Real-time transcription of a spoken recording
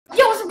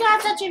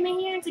what's up, Jimmy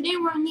here, and today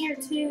we're on year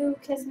 2,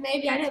 because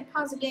maybe I didn't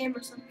pause the game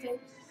or something.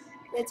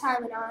 The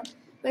time went on.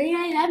 But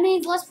yeah, that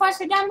means let's parse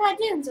for Diamond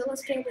Dunes, so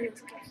let's get into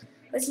this. Okay.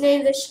 Let's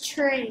name this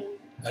train.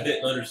 I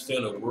didn't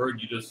understand a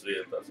word you just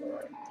said, that's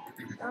alright.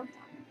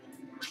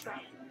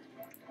 Okay.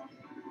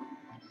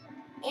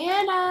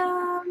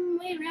 And,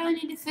 we really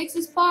need to fix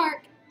this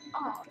park.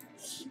 Oh,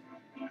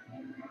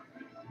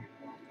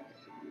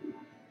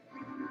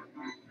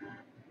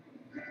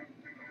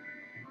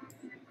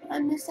 I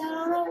missed out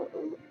on a...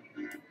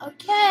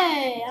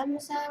 Okay, I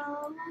missed out on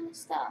a lot of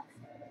stuff.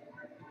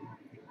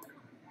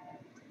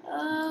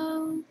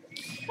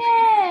 Okay.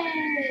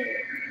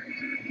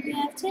 We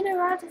have 10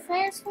 around the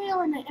Ferris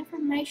wheel and an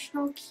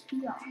informational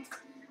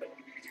kiosk.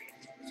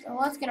 So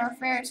let's get our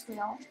Ferris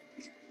wheel.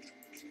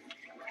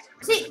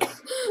 See,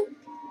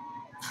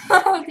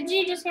 did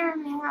you just hear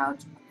me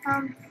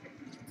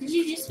did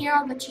you just hear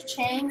all the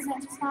cha-changs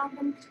that just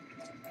happened?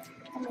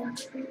 I mean,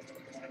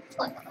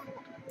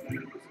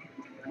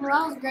 well,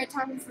 that was a great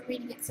time for me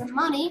to get some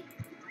money.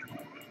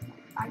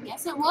 I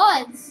guess it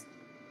was.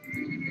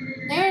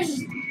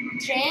 There's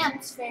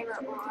Jam's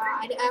favorite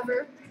ride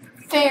ever.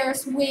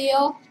 Ferris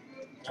wheel.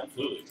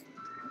 Absolutely.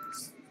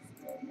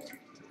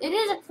 It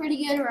is a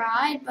pretty good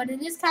ride, but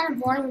it is kind of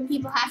boring when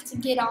people have to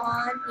get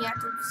on. You have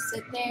to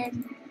sit there.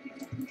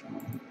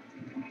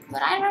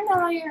 But I don't know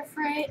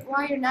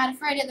why you're not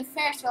afraid of the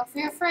Ferris wheel. If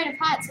you're afraid of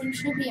heights, then you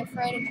should be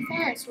afraid of the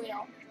Ferris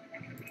wheel.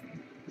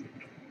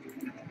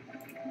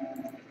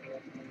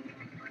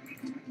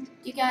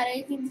 You got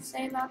anything to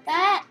say about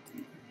that?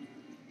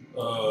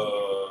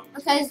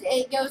 Because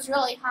it goes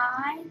really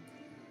high.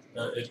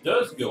 It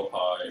does go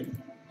high,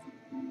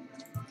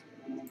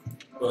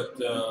 but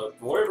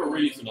for whatever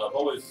reason, I've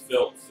always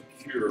felt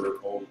secure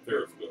on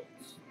Ferris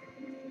wheels.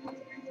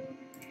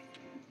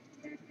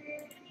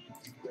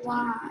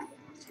 Why?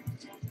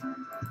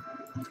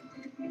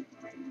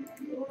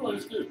 Well,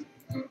 it's good.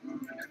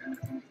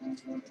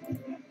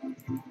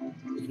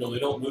 You know, they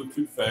don't move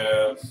too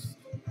fast.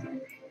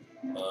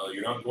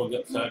 You're not going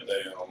upside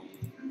down.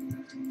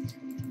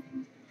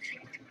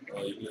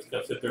 You just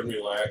gotta sit there and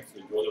relax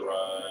and enjoy the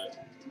ride.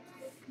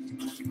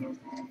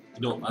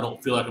 I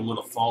don't feel like I'm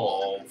gonna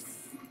fall off.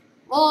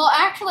 Well,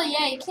 actually,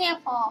 yeah, you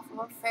can't fall off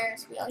of a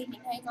Ferris wheel. You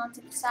can hang on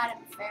to the side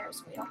of a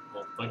Ferris wheel.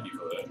 Well, thank you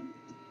for that.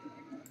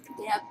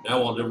 Yep.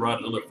 Now I'll never ride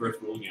another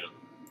Ferris wheel again.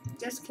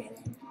 Just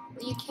kidding.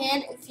 Well, you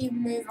can if you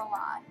move a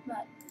lot,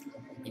 but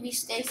if you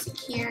stay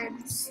secure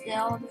and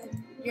still,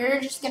 then you're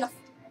just gonna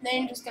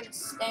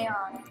stay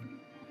on it.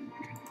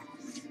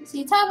 So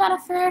you talk about a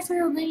Ferris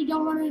wheel, then you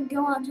don't want to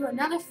go on to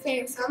another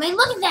Ferris wheel. I mean,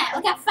 look at that!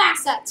 Look how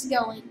fast that's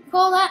going.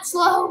 Pull that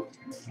slow.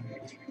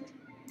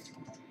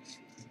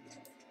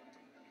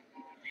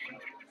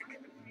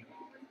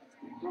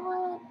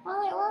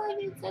 Why we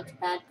need such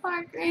bad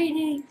park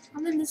rating?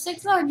 I'm in the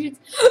 600s.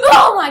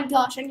 Oh my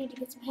gosh, I need to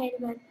get some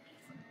handyman.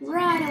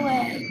 Right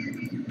away.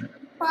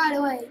 Right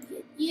away.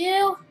 Get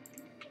you.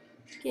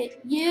 Get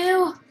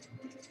you.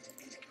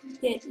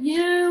 Get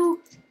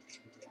you.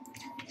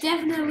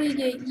 Definitely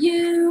get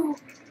you.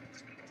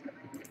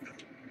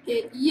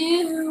 Get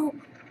you.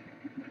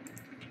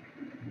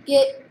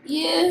 Get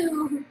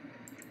you.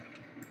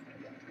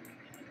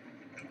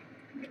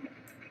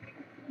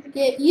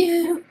 Get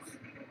you.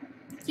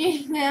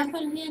 Jeez, man, I'm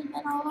putting him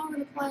all over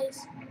the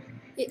place.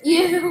 Get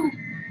you.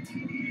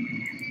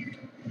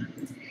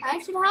 I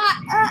should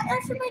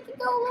make it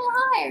go a little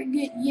higher.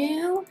 Get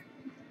you.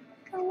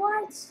 For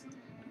what?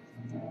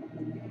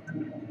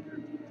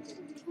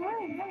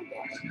 Okay, there we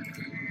go.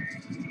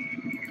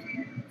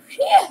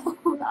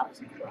 Phew, that was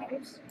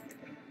close.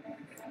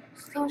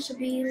 Still should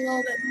be a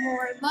little bit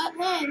more, but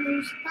hey,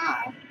 there's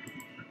 5.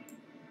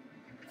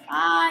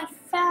 I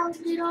found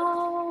it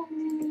all.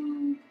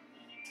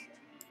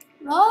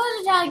 A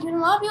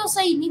lot of people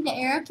say you need the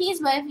arrow keys,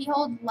 but if you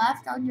hold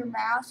left on your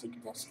mouse, you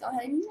can just go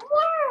ahead and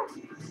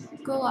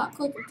go a lot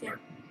quicker too.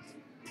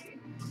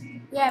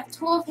 We have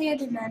 12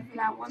 handymen for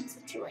that one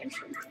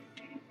situation.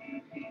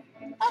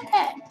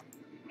 Okay.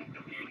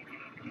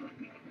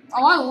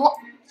 Oh,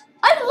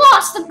 I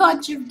lost a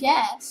bunch of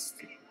guests,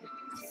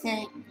 I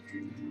think.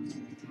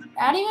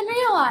 I didn't even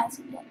realize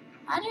it yet.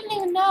 I didn't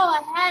even know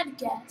I had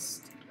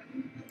guests.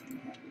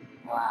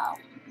 Wow.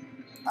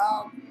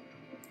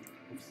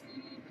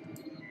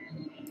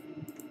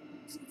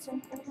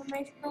 Some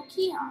informational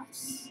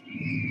kiosks.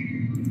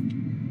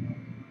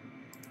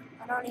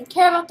 I don't even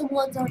care about the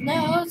ones on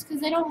those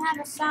because they don't have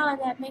a sign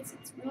that makes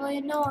it really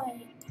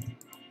annoying.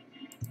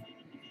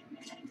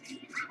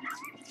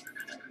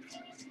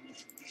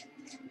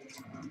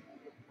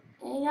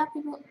 Yeah,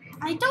 people.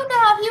 I don't know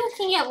how people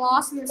can get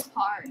lost in this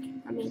park.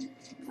 I mean,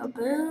 go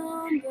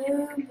boom,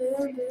 boom, boom,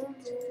 boom, boom,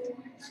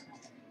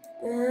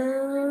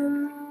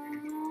 boom,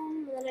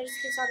 and then it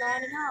just keeps on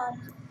adding on,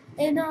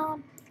 and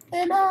on,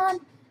 and on,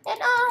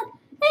 and on,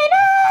 and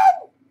on.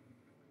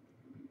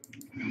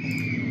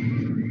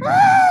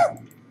 Ah!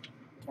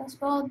 Let's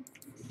build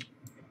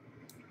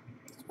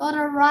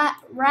a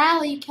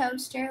rally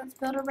coaster. Let's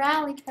build a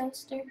rally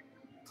coaster.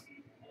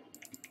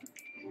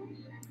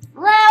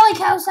 Rally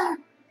coaster.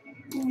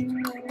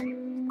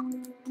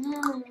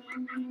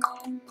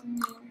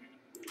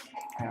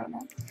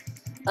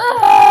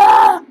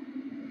 Ah!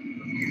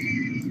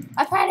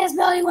 I practiced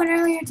building one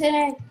earlier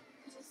today.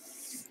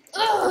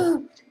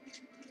 Ugh.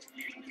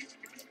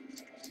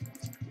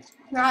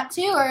 Not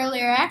too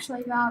earlier,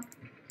 actually, about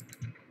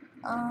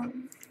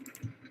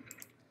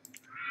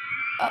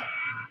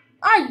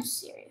are you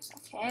serious?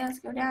 Okay, let's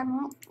go down.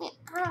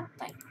 I don't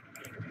think.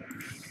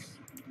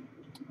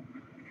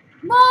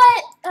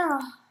 But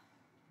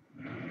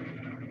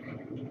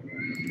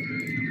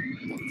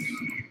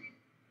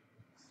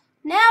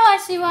now I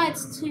see why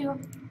it's too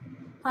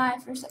high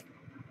for some.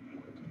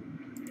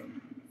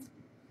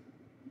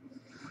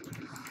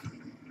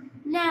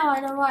 Now I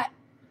know what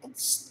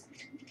it's.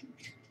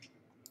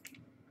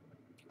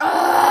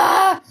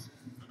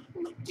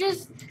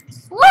 Just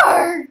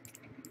work.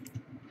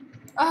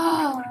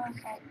 Oh,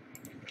 okay.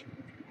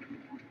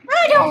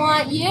 I don't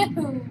want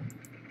you.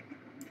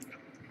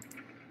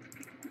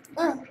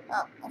 Oh,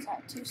 I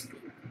got too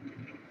sleep.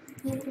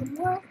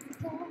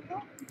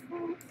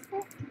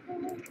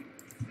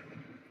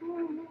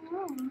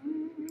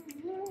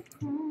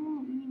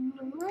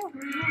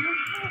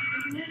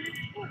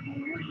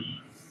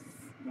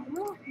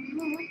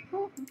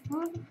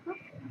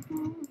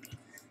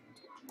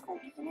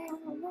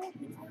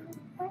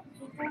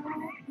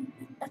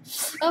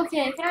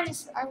 Okay,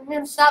 I'm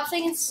gonna stop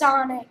singing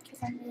Sonic,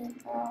 because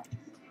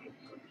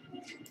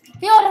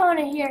people don't want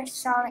to hear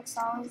Sonic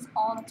songs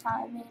all the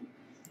time,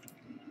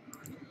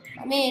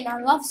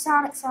 I love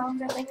Sonic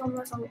songs. I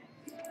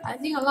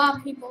think a lot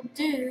of people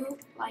do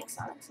like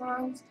Sonic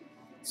songs,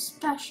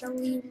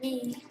 especially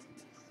me.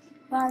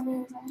 But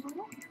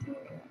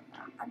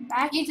I'm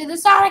back into the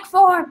Sonic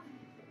form.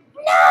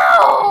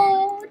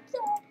 No!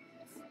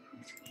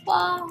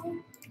 Why?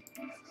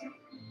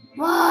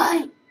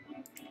 Why?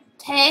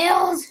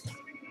 Tails,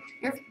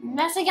 you're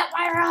messing up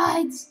my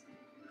rides.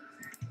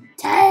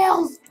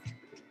 Tails,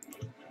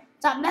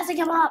 stop messing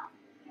them up.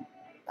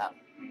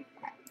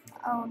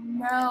 Oh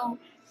no.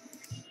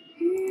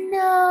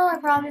 No, I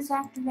probably just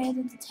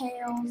activated the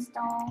Tails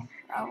doll.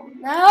 Oh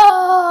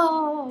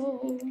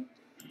no!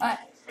 Alright.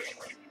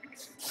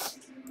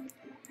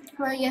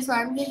 Well, I guess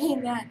I'm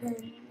getting that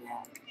then.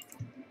 Yeah.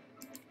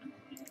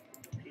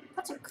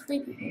 That's a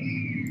creepy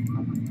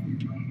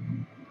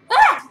thing.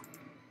 Ah!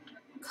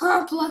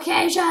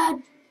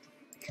 Complication!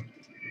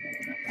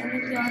 Let me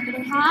go a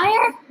bit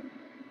higher.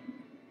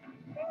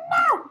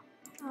 No!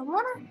 I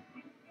wanna.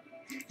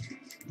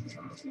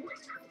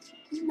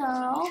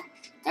 No.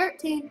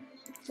 13.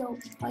 So,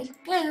 like,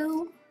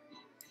 go.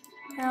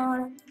 I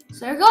wanna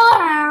circle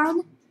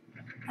around.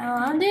 I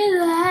wanna do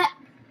that.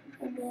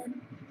 And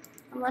then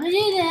I wanna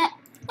do that.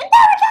 And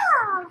there we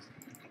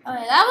go!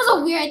 Okay, that was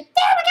a weird.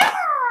 There we go!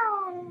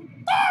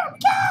 There we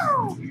go!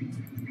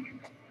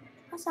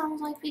 That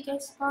sounds like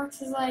PK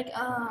Sparks is like,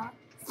 kind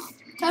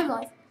of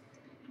like,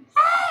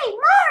 hey,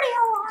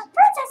 Mario, a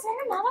princess in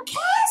another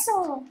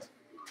castle!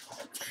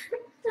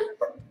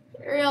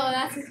 Really,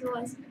 that's his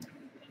voice.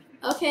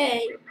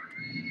 Okay.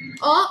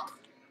 Up.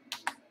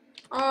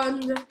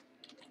 And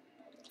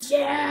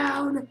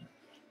down.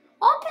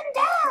 Up and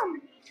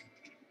down.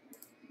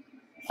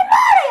 Hey,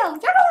 Mario,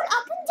 you're going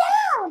up and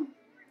down.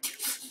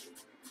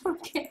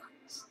 Okay,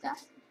 stop.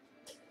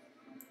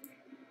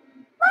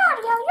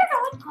 Mario, you're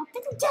going up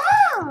and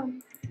down.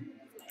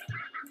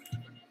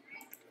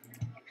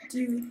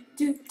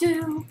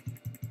 Do.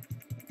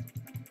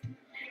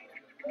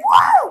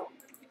 Whoa!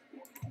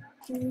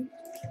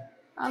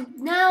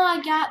 Now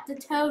I got the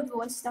Toad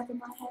voice stuck in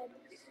my head.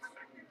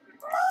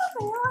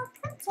 Mario, our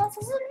princess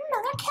is in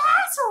another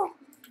castle.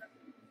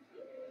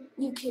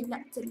 You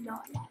cannot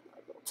deny that,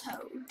 little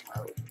Toad.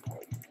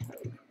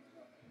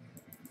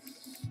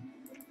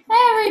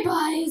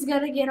 Everybody's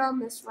gonna get on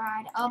this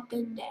ride up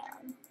and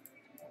down.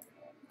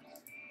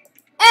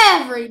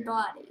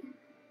 Everybody.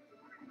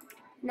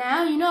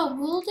 Now you know what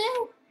we'll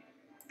do?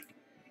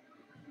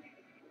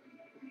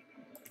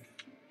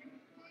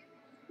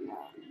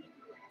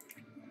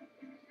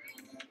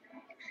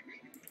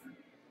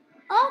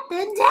 Up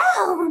and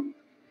down.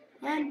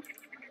 And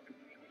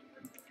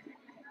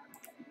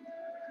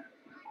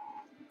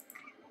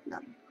no.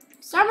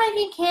 Start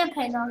making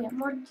campaign. I'll get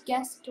more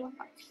guests to join.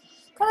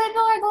 Come on,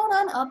 people are going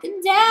on up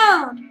and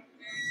down.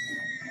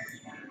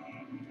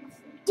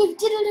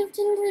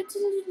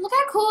 Look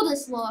how cool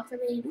this looks.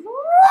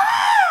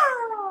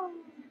 Wow!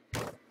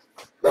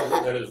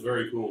 That is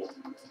very cool.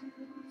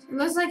 It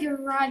looks like a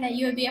ride that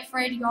you would be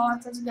afraid to go on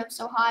because it goes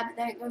so high, but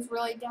then it goes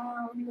really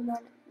down. And then,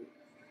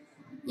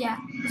 yeah.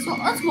 So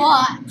let's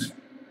watch.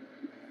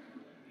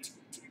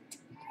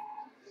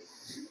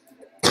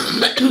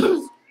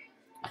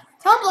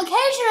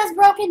 Complication has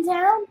broken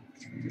down.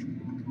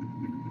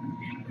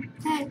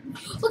 Hey,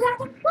 look at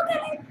it.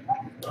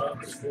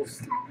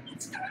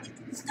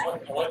 I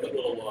like the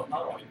little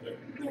highlight there.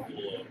 Yeah.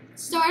 Little,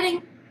 Starting.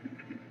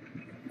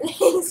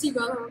 See,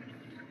 brother.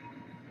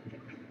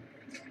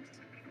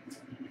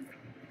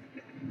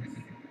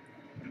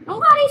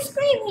 Nobody's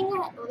screaming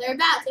yet. Well, they're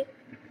about to.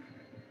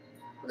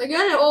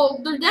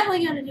 They're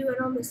definitely gonna do it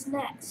on this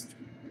next.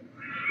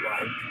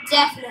 right.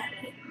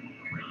 Definitely.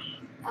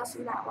 That's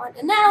from that one.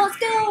 And now let's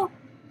go.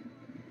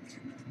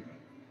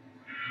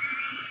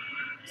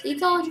 See,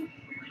 told you.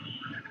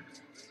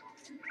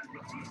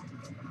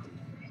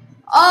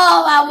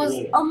 Oh, that was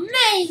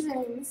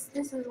amazing.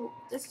 This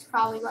is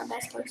probably my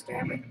best coaster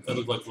ever. That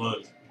looked like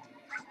fun.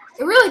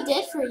 It really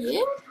did for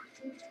you.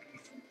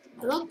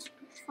 It looked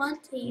fun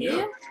to you.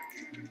 Yeah.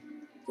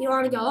 You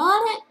want to go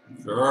on it?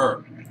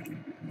 Sure.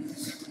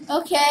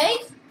 Okay.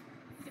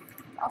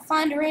 I'll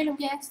find a random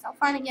guest. I'll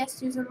find a guest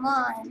who's in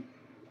line.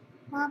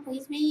 Come on,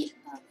 please be.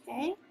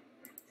 Okay.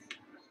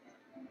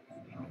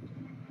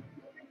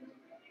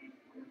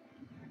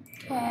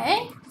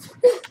 Okay.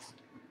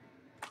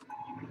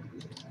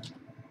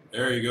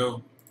 There you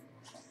go.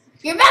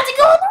 You're about to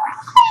go on the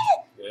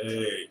ride!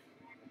 Hey.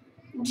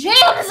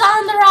 Jam is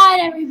on the ride,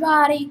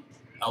 everybody.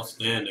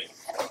 Outstanding.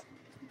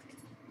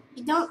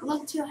 You don't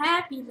look too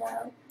happy,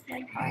 though.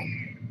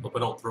 Hope I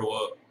don't throw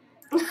up.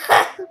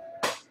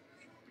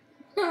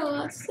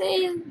 Let's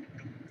see.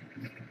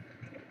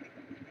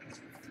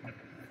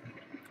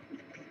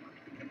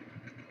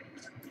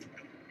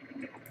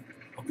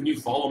 Oh, can you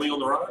follow me on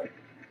the ride?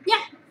 Yeah.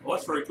 Oh,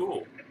 that's very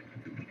cool.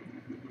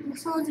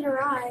 Someone's in a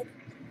ride.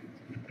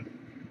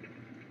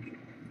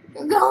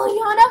 You're going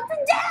on up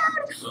and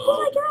down. Oh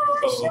my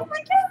gosh! Oh my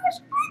gosh!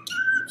 Oh my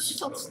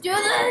gosh! Let's do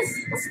this.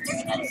 Let's do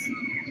this.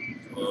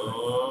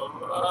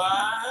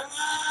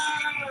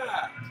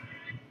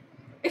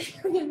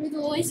 You're gonna be the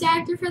voice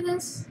actor for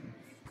this.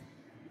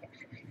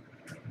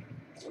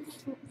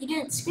 You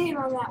didn't scream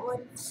on that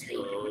one.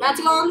 About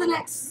to go on the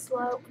next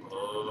slope.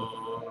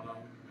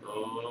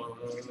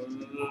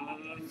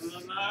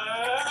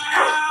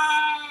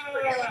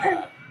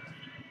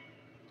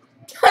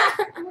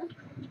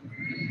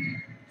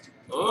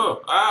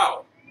 Oh,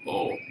 ow!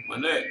 Oh, my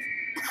neck.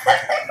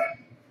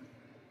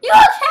 You look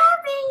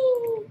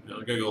happy! Yeah, I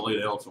gotta go lay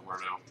down somewhere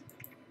now.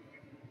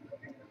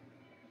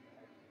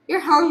 You're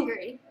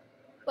hungry.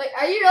 Wait,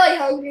 are you really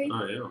hungry?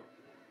 I am.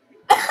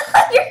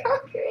 You're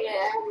hungry.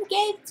 I'm the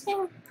game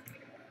too.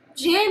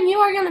 Jim, you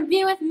are gonna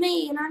be with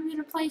me, and I'm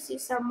gonna place you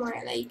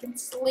somewhere that you can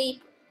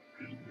sleep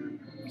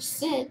or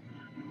sit.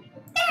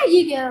 There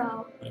you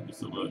go. Thank you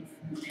so much.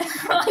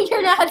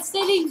 You're not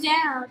sitting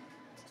down.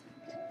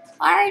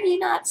 Why are you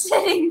not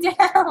sitting down?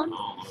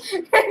 Oh,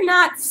 You're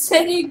not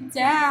sitting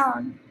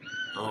down.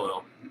 oh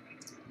well.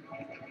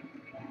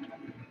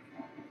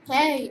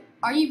 Hey,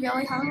 are you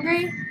really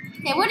hungry?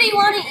 Okay, what do you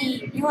want to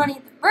eat? You want to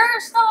eat the burger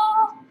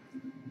stall?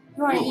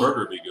 You want to Oh, eat? burger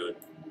would be good.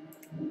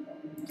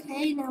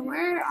 Okay, now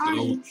where are Good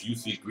you? old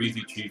juicy,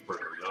 greasy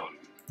cheeseburger. Yum.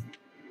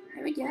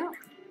 There we go.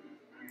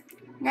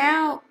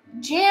 Now,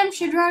 Jam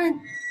should run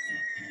in.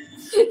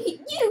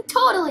 You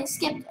totally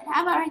skipped it.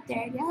 How about right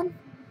there again?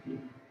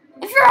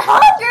 If you're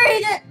hungry,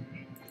 then...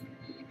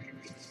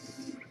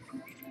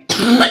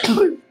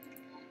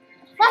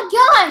 My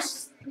gosh!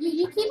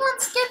 You keep on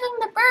skipping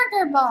the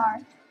burger bar.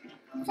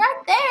 It's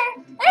right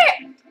there.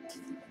 There!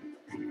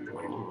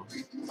 Oh,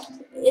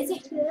 Is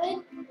it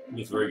good?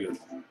 it's very good.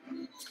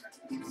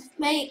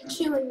 Make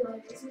chewing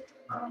noises.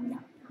 No.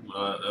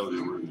 That would be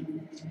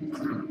rude.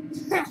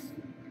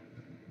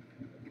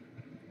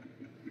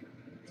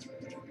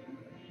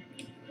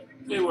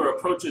 Okay, we're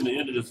approaching the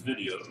end of this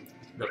video.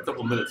 Got a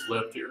couple minutes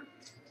left here.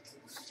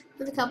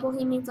 With a couple,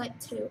 he means like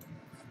 2.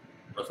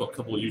 That's what a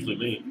couple usually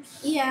means.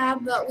 Yeah,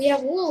 but we have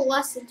a little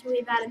less than 2. We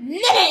have about a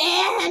minute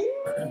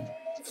and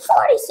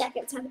 40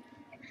 seconds.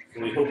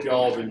 We hope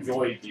y'all have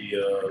enjoyed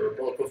the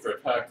roller coaster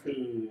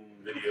tycoon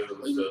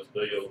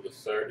video this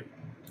Saturday.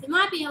 We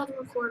might be able to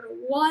record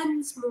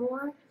once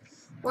more,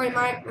 or we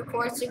might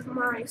record Super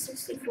Mario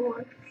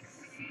 64.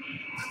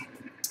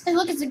 And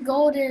look, it's a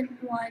golden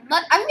one.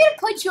 I'm gonna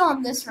put you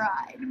on this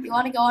ride. You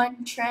want to go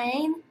on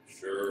train?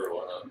 Sure,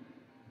 why not?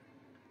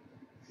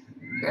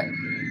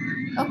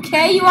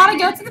 Okay, you want to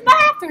go to the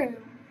bathroom?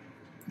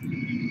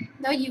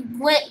 No, you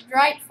went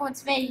right for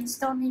its face. You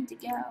still need to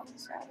go.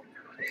 So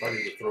I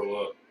need to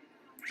throw up.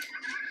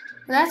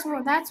 that's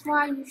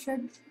why you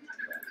should.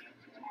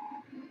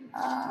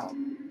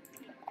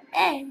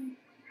 Hey.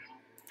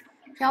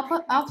 Okay,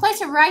 I'll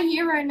place it right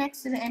here, right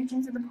next to the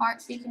entrance of the park,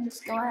 so you can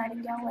just go ahead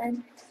and go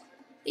in.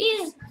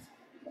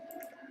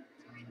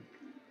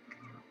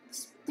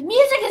 The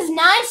music is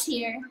nice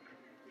here.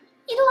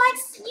 You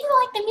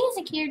like the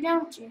music here,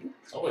 don't you?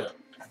 Oh yeah.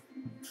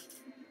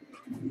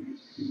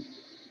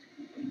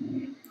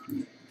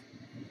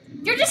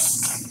 You're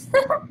just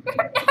you're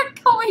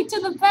not going to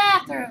the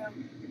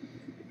bathroom.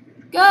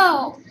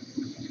 Go.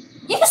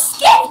 You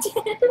skipped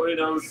it. Well, you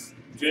know,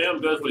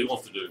 Jam does what he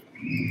wants to do.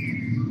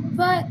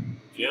 But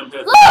Jam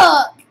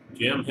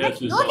has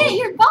his look own. at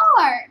your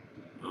bar.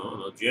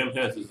 No, Jam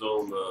has his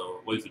own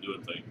ways of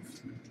doing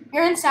things.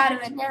 You're inside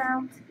of it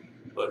now.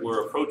 But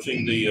we're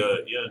approaching the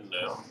end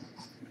now.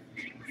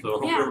 So I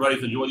hope Yeah.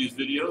 everybody's enjoyed these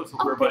videos. Hope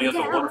Up everybody and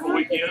has a down, wonderful up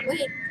and- weekend.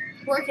 Wait,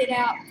 work it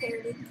out,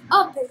 Parody.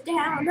 Up and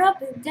down,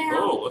 up and down.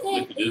 Oh, let's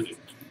make it dizzy.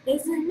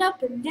 It's an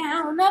up and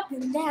down,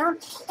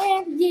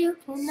 and you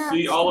cannot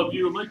See all of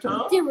you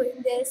later. doing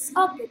this.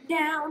 Up and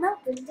down,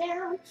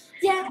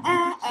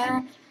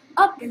 yeah,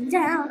 up and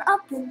down,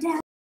 up and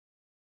down.